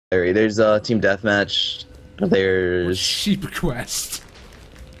There's team deathmatch. There's Sheep quest.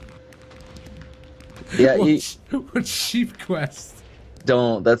 yeah. What sheep quest?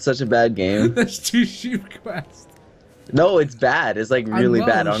 Don't. That's such a bad game. That's 2 sheep quests. No, it's bad. It's like really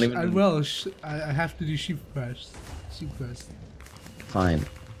bad. I don't even. I'm Welsh. I have to do sheep quest. Sheep quest. Fine.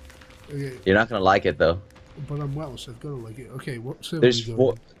 Okay. You're not gonna like it though. But I'm Welsh. I've got to like it. Okay, what server There's are we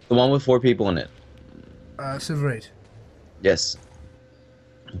four. going? The one with 4 people in it. Server 8. Yes.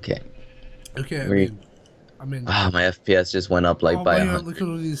 Okay. Okay, I'm in. Ah, my FPS just went up like by my 100. God, look at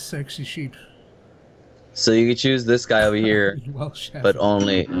all these sexy sheep. So you can choose this guy over here, Welsh. but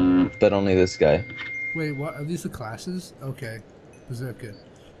only this guy. Wait, what? Are these the classes? Okay. Berserker.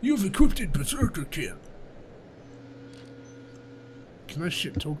 You've equipped Berserker Kit. Can I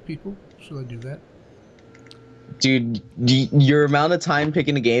shit talk people? Should I do that? Dude, your amount of time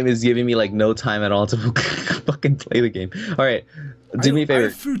picking a game is giving me like no time at all to fucking play the game. All right, do me a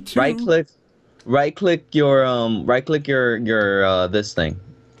favor. Right click your this thing.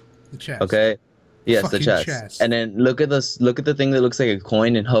 The chest. Okay. Yes, Fucking the chest. And then look at this. Look at the thing that looks like a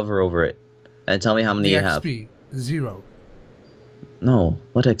coin and hover over it, and tell me how many you have. XP 0. No,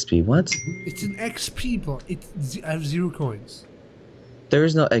 what XP? What? It's an XP bot. I have 0 coins. There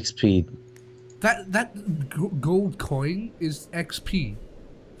is no XP. That gold coin is XP.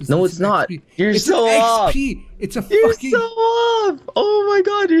 No, it's not. XP. You're it's so off. XP. It's a You're fucking. so off. Oh my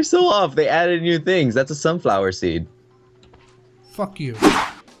god, you're so off. They added new things. That's a sunflower seed. Fuck you.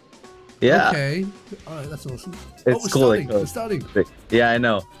 Yeah. Okay. Alright, that's awesome. It's cool. We're starting. Yeah, I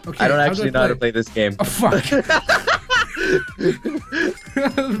know. Okay, I don't actually know how to play this game. Oh fuck.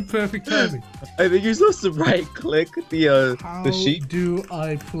 Perfect timing. I think you're supposed to right click the sheep. How do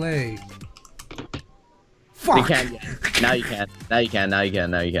I play? Fuck. You can. Now you can. Now you can. Now you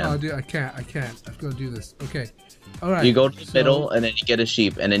can. Now you can. Oh, dude, I can't. I've got to do this. Okay. All right. You go to the middle and then you get a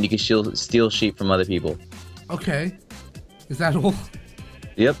sheep, and then you can steal sheep from other people. Okay. Is that all?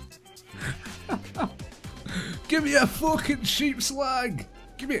 Yep. Give me a fucking sheep slag.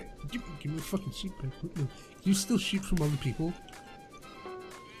 Give me a fucking sheep. Can you steal sheep from other people?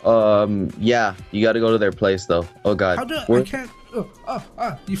 Yeah. You got to go to their place though. Oh god. How do I can't? You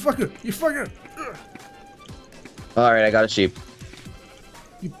fucker! You fucker! All right, I got a sheep.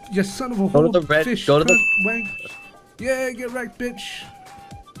 You son of a Go to the red. fish. Go to the. Wank. Yeah, get wrecked, bitch.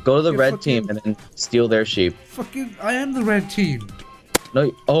 Go to the red fucking, team and then steal their sheep. Fucking, I am the red team.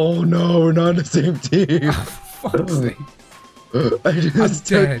 No. Oh no, we're not on the same team. Fuck's sake.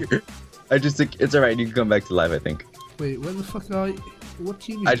 I just took. It's alright. You can come back to life. I think. Wait, where the fuck are you? What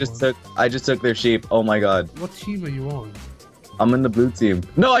team are you on? I just took their sheep. Oh my god. What team are you on? I'm in the blue team.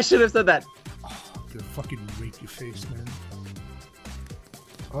 No, I should have said that. Oh, I'm gonna fucking rape your face, man.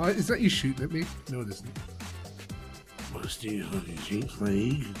 Oh, is that you shooting at me? No, it isn't. What's the fucking sheep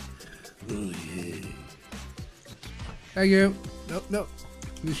flag? Oh yeah. Thank you. No, no.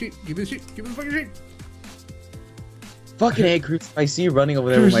 Give me the sheep. Give me the sheep. Give me the fucking sheep. Fucking hey, Krusif, I see you running over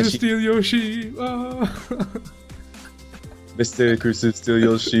there with my sheep. Steal your sheep. Oh. Mr. Krusif, steal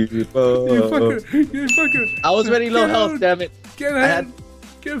your sheep. Oh. You fucker. You fucker. I was running low health, damn it. Get ahead.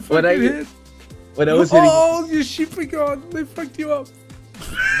 Get fucking hit. When I was hitting. Oh, your sheep are gone. They fucked you up.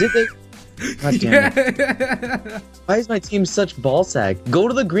 Did they? God damn it. Why is my team such ball sack? Go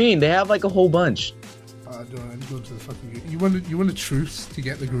to the green. They have like a whole bunch. No, I'm going to the fucking green. You want a truce to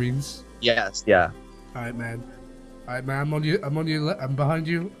get the greens? Yes, yeah. Alright, man. Alright, man. I'm behind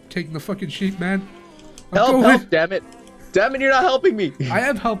you. Taking the fucking sheep, man. Help, damn it. Damn it, you're not helping me. I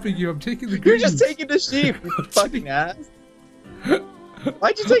am helping you. I'm taking the greens. You're greens. just taking the sheep, you fucking ass.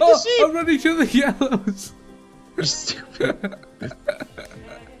 Why'd you take the sheep? I'm running to the yellows. You're stupid.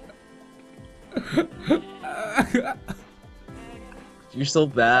 You're so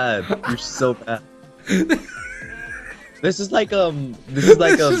bad. You're so bad. This is like this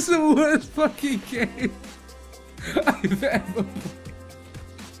is the worst fucking game I've ever played.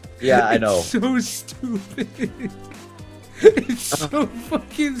 Yeah, I know. It's so stupid. It's so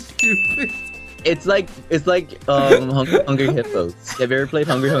fucking stupid. It's like Hungry Hippos. Have you ever played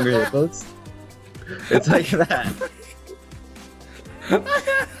Hungry Hippos? It's like that.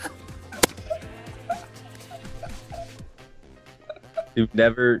 You've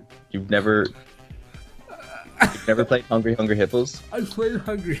never played Hungry Hippos? I played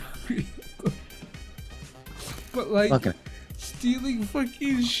Hungry Hippos. But like stealing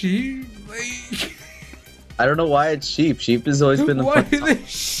fucking sheep, like I don't know why it's sheep. Sheep has always been the why fun. are they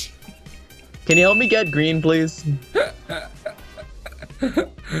sheep? Can you help me get green, please?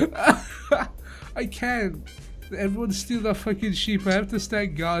 I can. Everyone steal that fucking sheep. I have to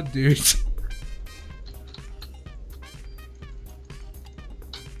stand guard, dude.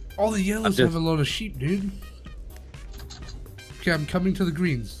 All the yellows have a lot of sheep, dude. Okay, I'm coming to the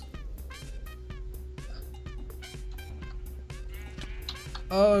greens.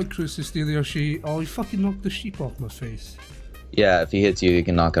 Oh, Krusif, steal your sheep. Oh, he fucking knocked the sheep off my face. Yeah, if he hits you, you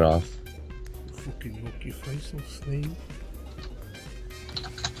can knock it off. Fucking knock your face off, slave.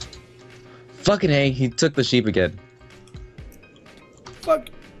 Fucking A, he took the sheep again. Fuck!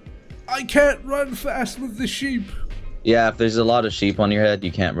 I can't run fast with the sheep. Yeah, if there's a lot of sheep on your head,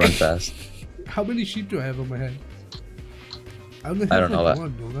 you can't run fast. How many sheep do I have on my head? I only have I don't know that.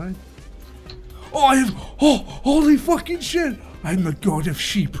 one, don't I? Oh, I have. Oh, holy fucking shit! I'm the god of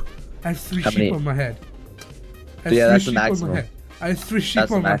sheep. I have 3 sheep on my head. Yeah, that's the maximum. I have 3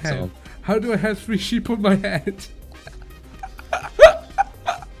 sheep on my head. How do I have 3 sheep on my head?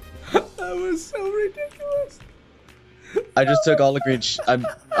 That was so ridiculous. I just took all the green.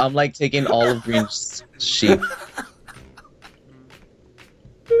 I'm like taking all of green sheep.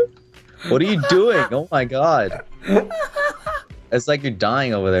 What are you doing? Oh my god! It's like you're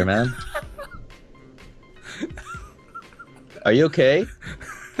dying over there, man. Are you okay?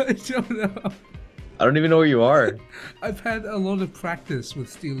 I don't know. I don't even know where you are. I've had a lot of practice with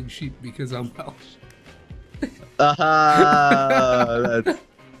stealing sheep because I'm Welsh.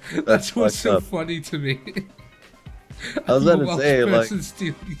 That's what's so funny to me. I was about to say, like,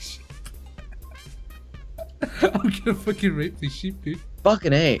 stealing sheep. I'm gonna fucking rape these sheep, dude.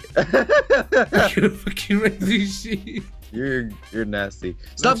 Fucking A. I'm gonna fucking rape these sheep. You're nasty.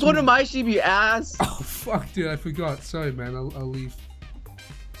 Stop going to my sheep, you ass! Oh fuck, dude, I forgot. Sorry, man. I'll leave.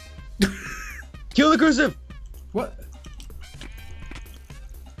 Kill the Krusif! What?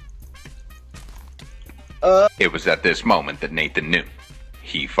 It was at this moment that Nathan knew.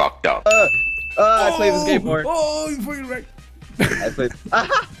 He fucked up. I play this game more. Oh, you fucking wrecked.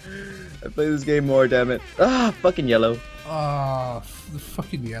 I play this game more, damn it. Fucking yellow. Ah, the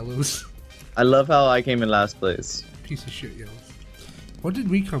fucking yellows. I love how I came in last place. Piece of shit yellows. What did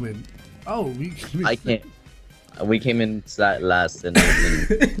we come in? Oh, I can't. We came in last and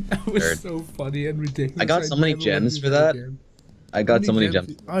that was third. So funny and ridiculous. I got so many gems for that. I got so many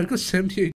gems. Oh, I got 78